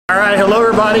All right, hello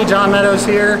everybody, John Meadows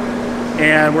here,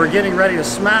 and we're getting ready to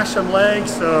smash some legs,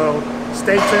 so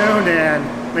stay tuned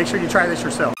and make sure you try this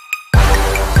yourself.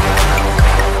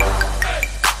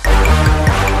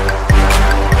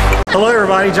 Hello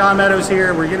everybody, John Meadows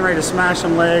here. We're getting ready to smash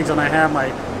some legs, and I have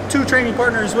my two training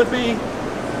partners with me.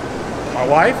 My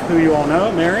wife, who you all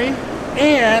know, Mary,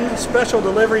 and special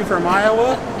delivery from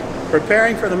Iowa,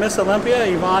 preparing for the Miss Olympia,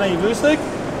 Ivana Ivusik.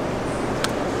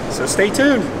 So stay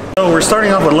tuned. So we're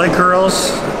starting off with leg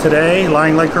curls today,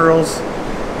 lying leg curls.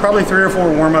 Probably 3 or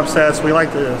 4 warm-up sets. We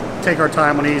like to take our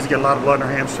time on these, get a lot of blood in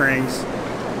our hamstrings.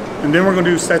 And then we're going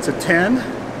to do sets of 10,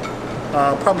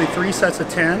 probably 3 sets of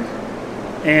 10.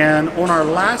 And on our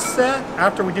last set,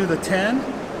 after we do the 10,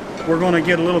 we're going to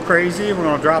get a little crazy. We're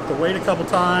going to drop the weight a couple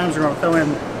times. We're going to throw in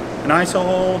an iso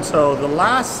hold. So the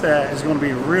last set is going to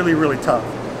be really, really tough,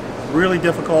 really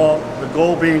difficult. The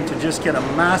goal being to just get a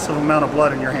massive amount of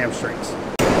blood in your hamstrings.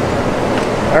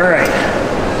 All right,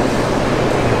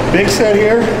 big set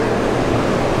here. 2.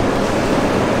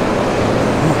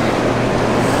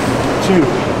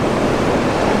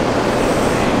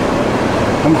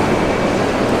 Come on.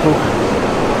 4.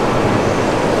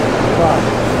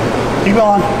 5. Keep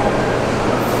going.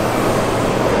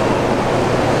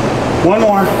 1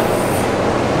 more.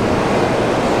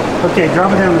 Okay,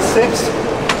 drop it down to 6.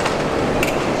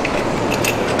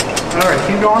 All right,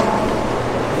 keep going.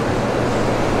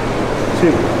 2,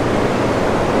 3,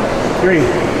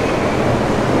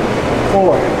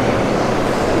 4,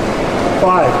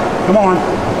 5. Come on.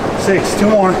 6. 2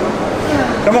 more.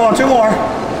 Come on, 2 more.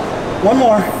 1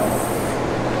 more.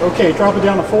 Okay, drop it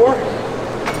down to 4.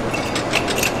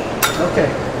 Okay,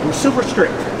 we're super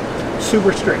strict.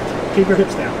 Super strict. Keep your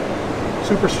hips down.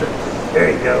 Super strict.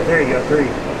 There you go. There you go. 3,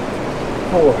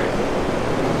 4,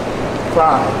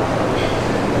 5,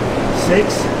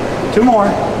 6. 2 more.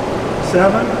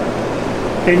 7.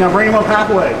 Okay, now bring them up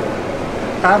halfway.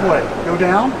 Halfway. Go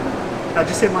down. Now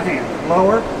just hit my hand.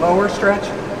 Lower, lower, stretch.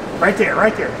 Right there,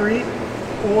 right there. 3,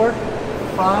 4,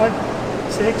 5,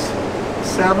 6,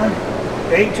 7,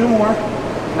 8. 2 more.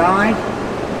 9.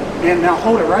 And now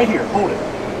hold it right here. Hold it.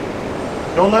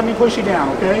 Don't let me push you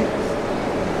down, okay?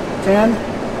 10,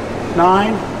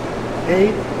 9,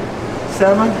 8,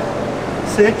 7,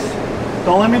 6.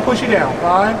 Don't let me push you down.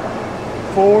 5,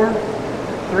 4,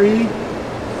 3,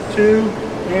 2,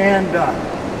 and done.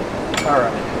 All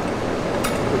right.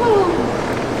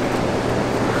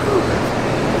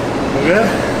 We good?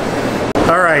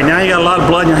 All right, now you got a lot of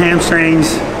blood in your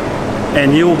hamstrings,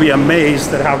 and you will be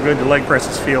amazed at how good the leg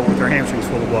presses feel with your hamstrings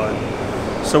full of blood.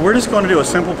 So we're just going to do a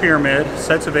simple pyramid,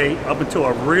 sets of 8, up until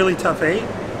a really tough 8.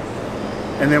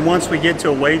 And then once we get to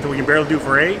a weight that we can barely do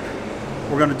for 8,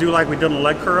 we're going to do like we did on the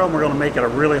leg curl, and we're going to make it a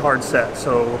really hard set.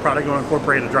 So we're probably going to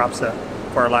incorporate a drop set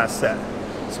for our last set.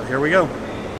 So here we go.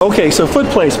 Okay, so foot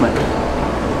placement.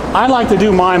 I like to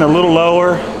do mine a little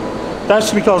lower.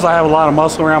 That's because I have a lot of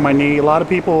muscle around my knee. A lot of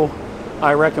people,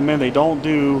 I recommend they don't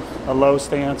do a low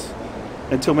stance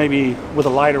until maybe with a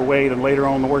lighter weight and later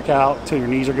on in the workout until your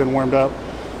knees are good and warmed up.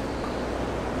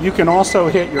 You can also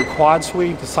hit your quad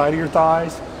sweep, the side of your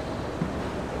thighs,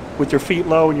 with your feet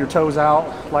low and your toes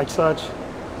out, like such.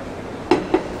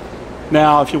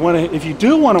 Now, if you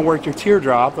do want to work your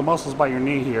teardrop, the muscles by your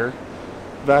knee here,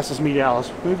 vastus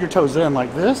medialis, move your toes in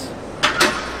like this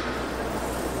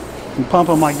and pump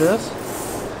them like this.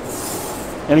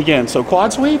 And again, so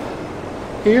quad sweep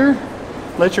here,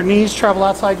 let your knees travel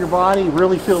outside your body,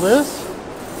 really feel this.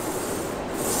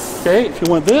 Okay, if you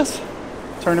want this,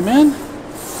 turn them in.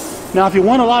 Now if you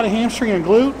want a lot of hamstring and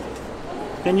glute,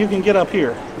 then you can get up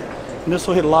here. And this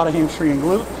will hit a lot of hamstring and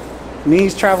glute.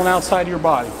 Knees traveling outside of your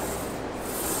body.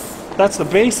 That's the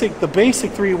basic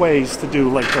 3 ways to do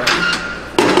leg press.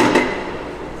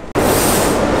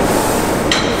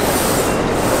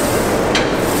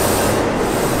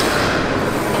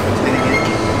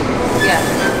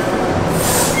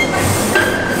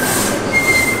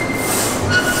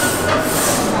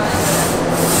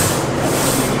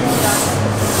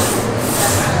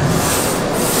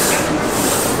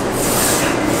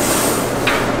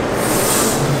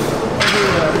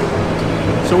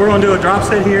 So we're going to do a drop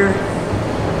set here.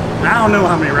 I don't know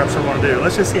how many reps we're going to do.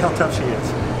 Let's just see how tough she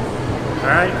is. All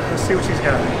right, let's see what she's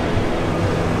got.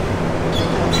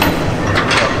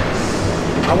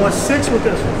 I want 6 with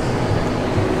this one.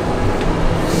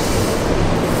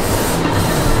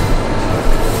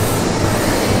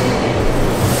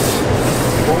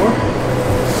 4,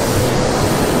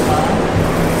 5.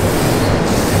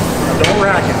 Now don't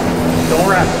rack it. Don't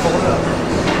rack it. Pull it up.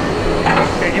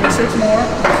 Okay, give me 6 more.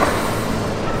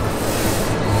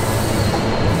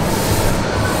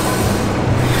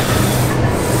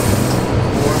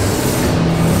 4,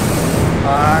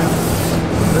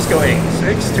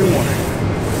 6, 2 more.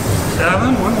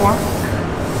 7, 1 more.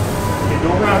 Okay,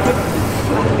 don't wrap it.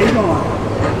 Keep going.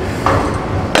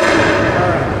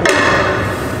 Alright.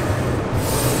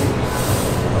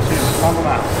 Pump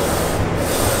them out.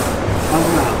 Pump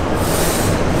them out.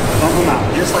 Pump them out.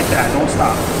 Just like that. Don't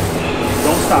stop.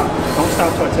 Don't stop. Don't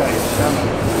stop till I tell you. 7,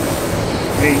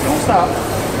 8, don't stop.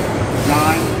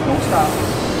 9, don't stop.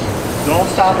 Don't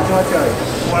stop until I tell you.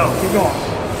 12, keep going.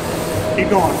 Keep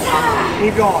going.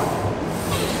 Keep going.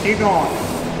 Keep going.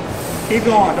 Keep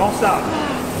going. Don't stop.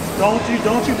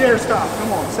 Don't you dare stop.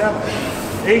 Come on. 7,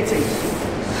 18,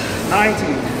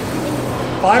 19.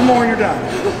 5 more and you're done.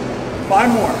 5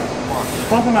 more.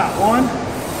 Pump them out. 1,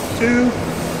 2,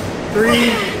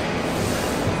 3,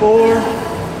 4.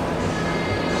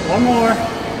 1 more.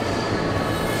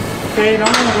 Okay,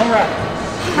 don't wrap.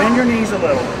 Bend your knees a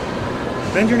little.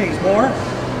 Bend your knees. More.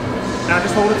 Now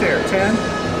just hold it there. 10,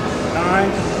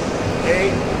 9,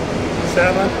 8,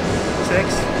 7,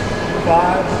 6,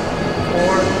 5,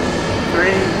 4,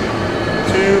 3,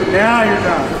 2. Now you're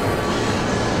done.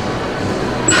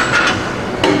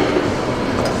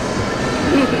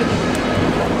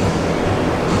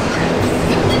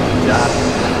 Got it.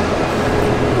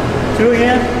 2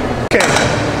 again. Okay.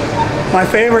 My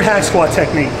favorite hack squat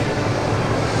technique.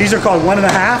 These are called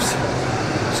 1.5s.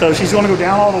 So she's going to go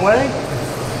down all the way.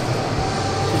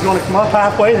 She's going to come up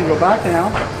halfway, then go back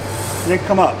down, and then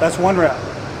come up. That's 1 rep.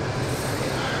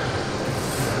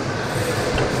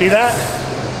 See that?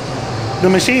 The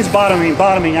machine's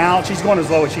bottoming out. She's going as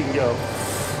low as she can go.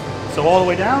 So all the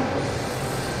way down,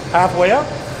 halfway up,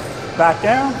 back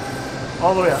down,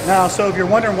 all the way up. Now, so if you're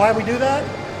wondering why we do that,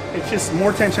 it's just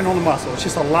more tension on the muscle. It's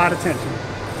just a lot of tension.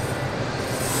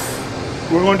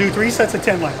 We're going to do 3 sets of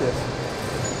 10 like this.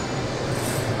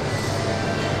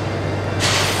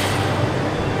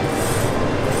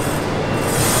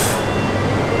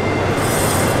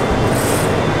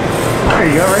 There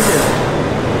you go, right there.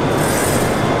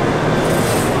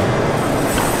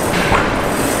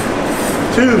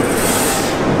 2,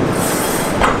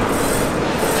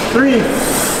 3,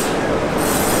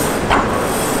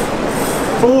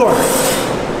 4.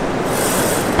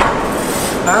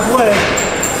 Halfway.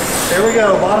 There we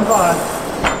go, bottom 5.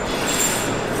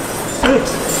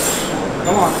 6.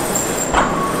 Come on.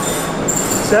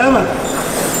 7.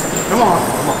 Come on.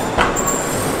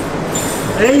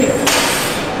 8.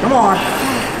 Come on.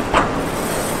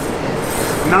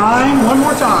 9. 1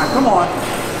 more time. Come on.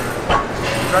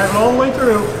 Drive it all the way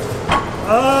through.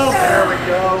 Oh, there we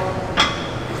go.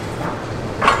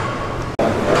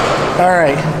 All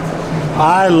right.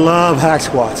 I love hack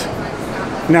squats.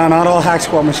 Now, not all hack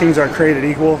squat machines are created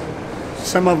equal.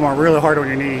 Some of them are really hard on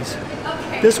your knees.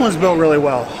 This one's built really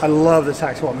well. I love this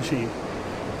hack squat machine.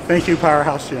 Thank you,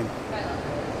 Powerhouse Gym.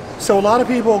 So a lot of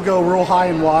people go real high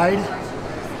and wide,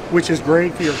 which is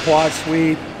great for your quad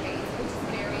sweep.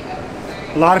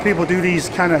 A lot of people do these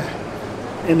kind of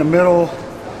in the middle,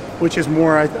 which is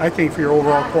more, I think, for your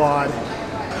overall quad.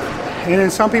 And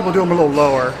then some people do them a little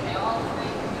lower.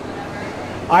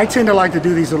 I tend to like to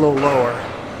do these a little lower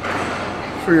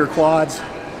for your quads,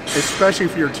 especially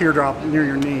for your teardrop near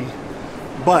your knee.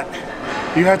 But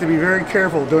you have to be very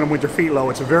careful doing them with your feet low.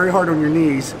 It's very hard on your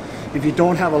knees if you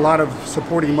don't have a lot of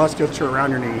supporting musculature around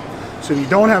your knee. So if you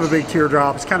don't have a big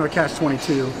teardrop, it's kind of a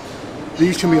catch-22.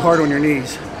 These can be hard on your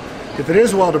knees. If it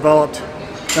is well developed,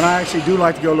 then I actually do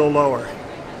like to go a little lower.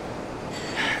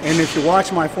 And if you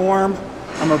watch my form,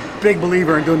 I'm a big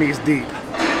believer in doing these deep.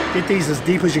 Get these as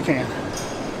deep as you can.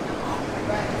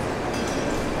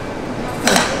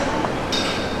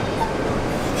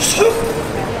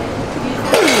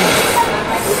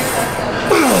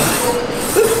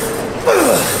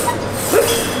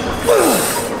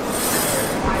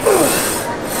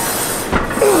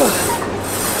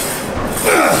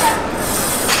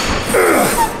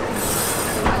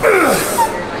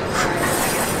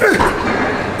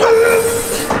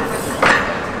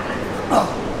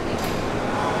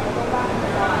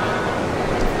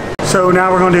 So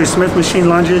now we're going to do Smith machine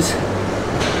lunges,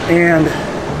 and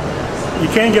you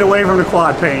can't get away from the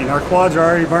quad pain. Our quads are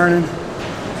already burning,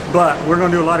 but we're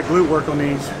going to do a lot of glute work on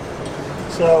these.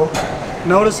 So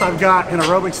notice I've got an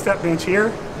aerobic step bench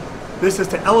here. This is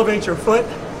to elevate your foot,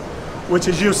 which,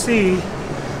 as you'll see,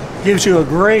 gives you a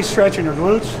great stretch in your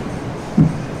glutes.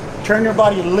 Turn your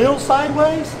body a little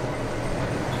sideways,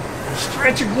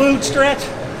 stretch your glute, stretch,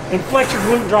 and flex your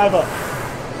glute and drive up.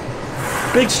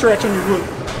 Big stretch on your glute.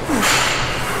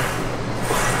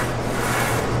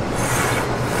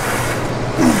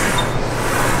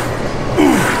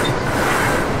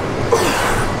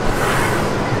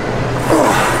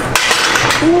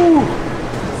 Ooh.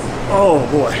 Oh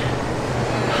boy.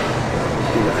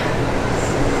 do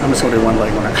that. I'm just gonna do one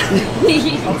leg on it.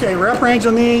 Okay, rep range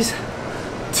on these,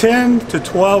 10 to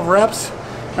 12 reps,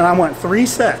 and I want 3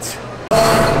 sets.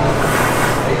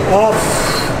 Up.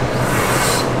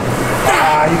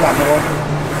 Ah, you got more.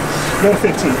 Go to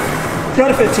 15. Go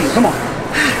to 15, come on.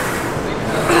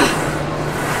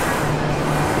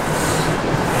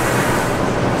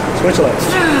 Switch legs.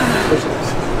 Switch legs.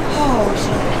 Oh,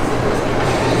 shit.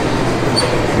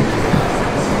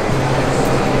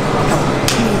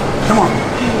 Come on.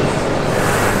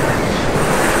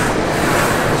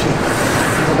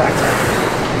 Go back to it.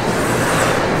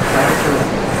 Back through it.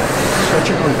 Stretch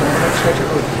your glute. Don't forget stretch your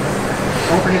glute.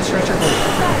 Don't forget stretch your glute.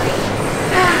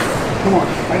 Come on.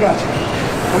 I got you.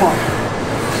 Come on.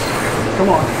 Come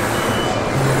on.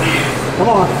 Come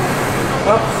on.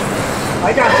 Up.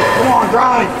 I got you. Come on.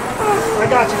 Drive. I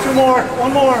got you. 2 more.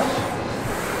 1 more.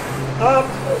 Up.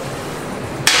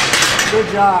 Good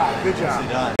job. Good job.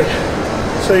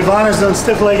 So Ivana's done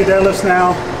stiff-legged deadlifts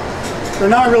now. They're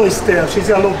not really stiff. She's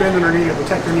got a little bend in her knee to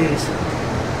protect her knees.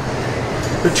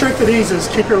 The trick to these is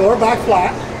keep your lower back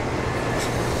flat,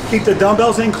 keep the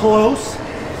dumbbells in close,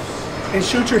 and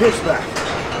shoot your hips back.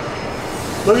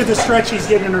 Look at the stretch she's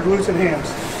getting in her glutes and hams.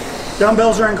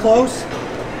 Dumbbells are in close,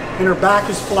 and her back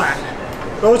is flat.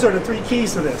 Those are the 3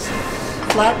 keys to this.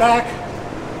 Flat back,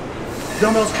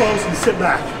 dumbbells close, and sit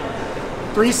back.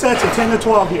 3 sets of 10 to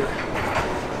 12 here.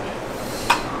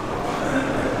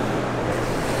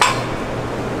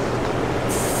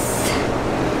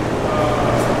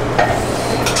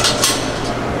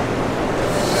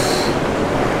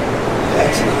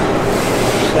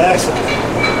 Excellent.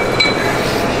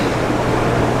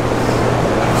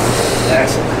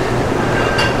 Excellent.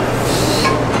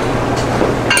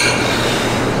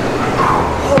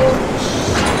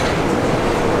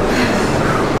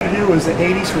 What I do is the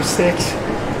 80s for 6.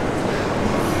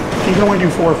 You can only do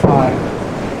 4 or 5.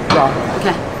 Drop it.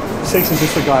 Okay. 6 is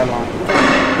just a guideline.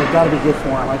 They've got to be good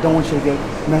form. I don't want you to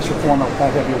mess your form up with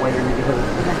that heavy weight or you get hurt.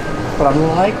 Okay. But I'd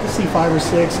like to see 5 or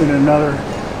 6 and another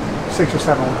 6 or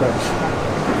 7 with those.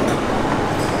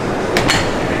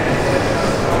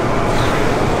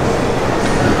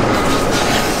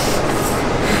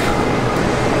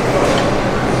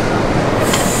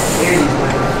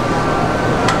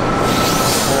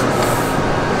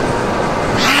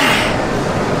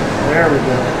 There we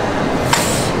go.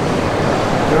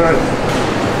 Good.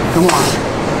 Come on.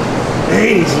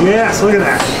 80s, yes, look at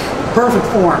that. Perfect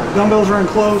form. Dumbbells are in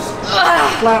close.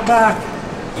 Flat back.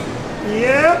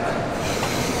 Yep.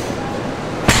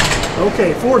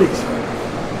 Okay, 40s.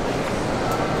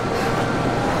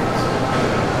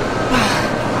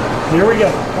 Here we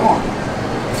go. Come on.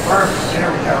 Perfect.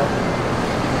 There we go.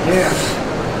 Yes.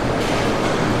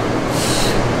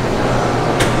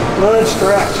 Good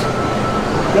stretch.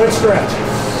 Good stretch.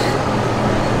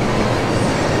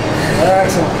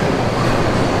 Excellent.